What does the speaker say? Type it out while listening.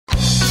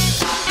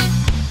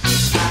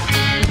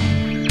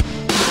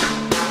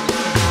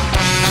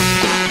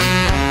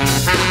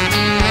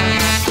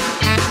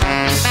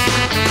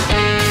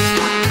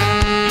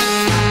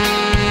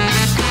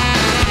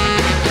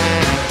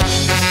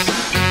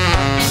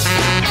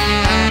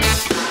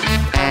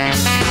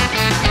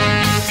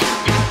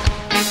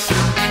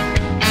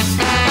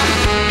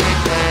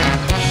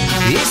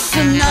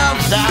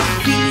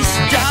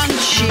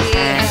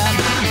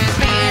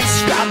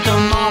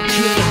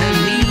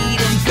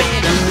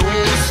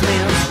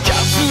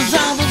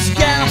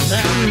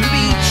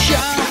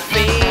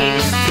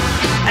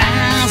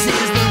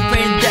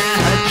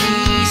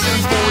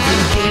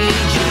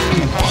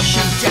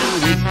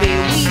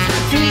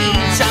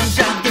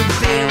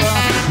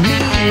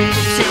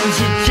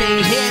intensity.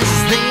 Is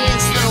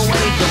this the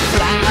way the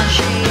flash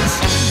is?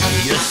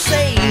 You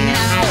say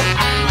now,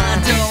 I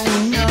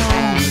don't know.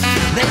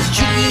 There's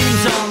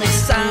dreams on the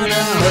side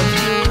of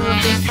you,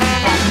 they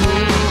keep on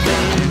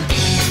moving.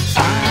 I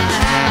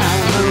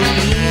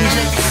believe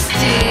it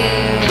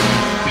still.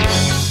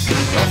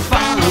 The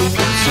fun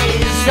which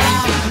is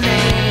our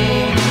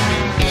play.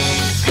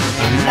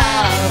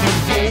 Love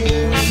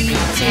before we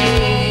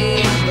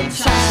take the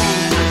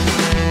time.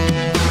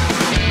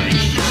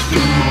 It's just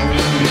a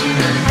moment.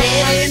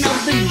 Living of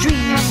the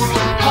dream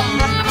world,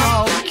 punk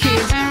rock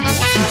kids.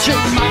 Watching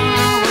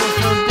tomorrow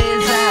for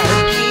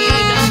bizarre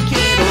kid. Don't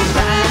get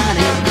around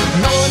it.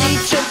 No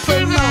need to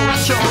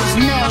promote yours,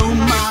 no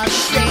much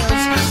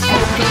sales.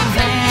 Hope the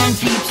van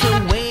keeps the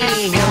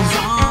wheels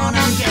on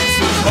and gets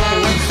us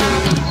home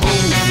soon.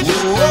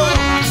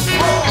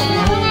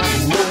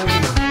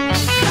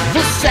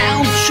 The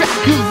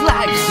soundtrack of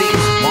life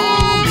is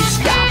one big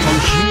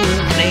scaffold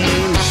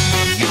shooting.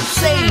 You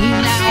say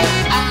now,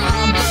 I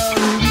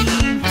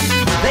believe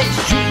there's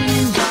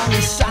dreams on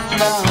the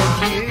side of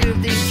you,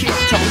 they keep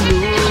on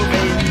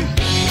moving.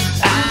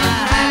 I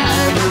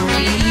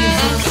believe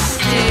it's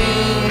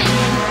still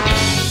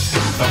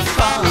the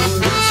fun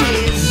that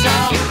is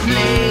our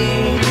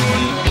play.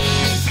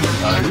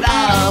 A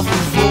love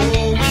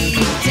before we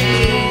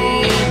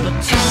take the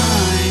time.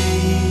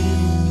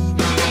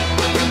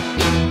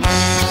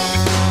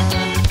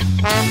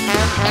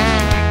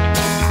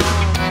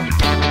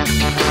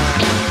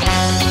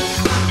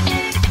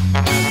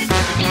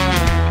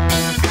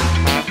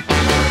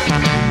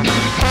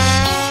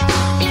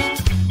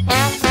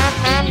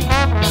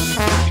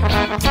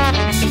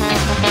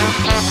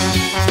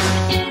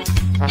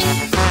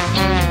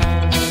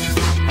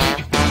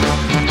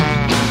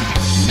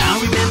 Now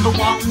remember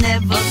what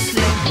never sleeps.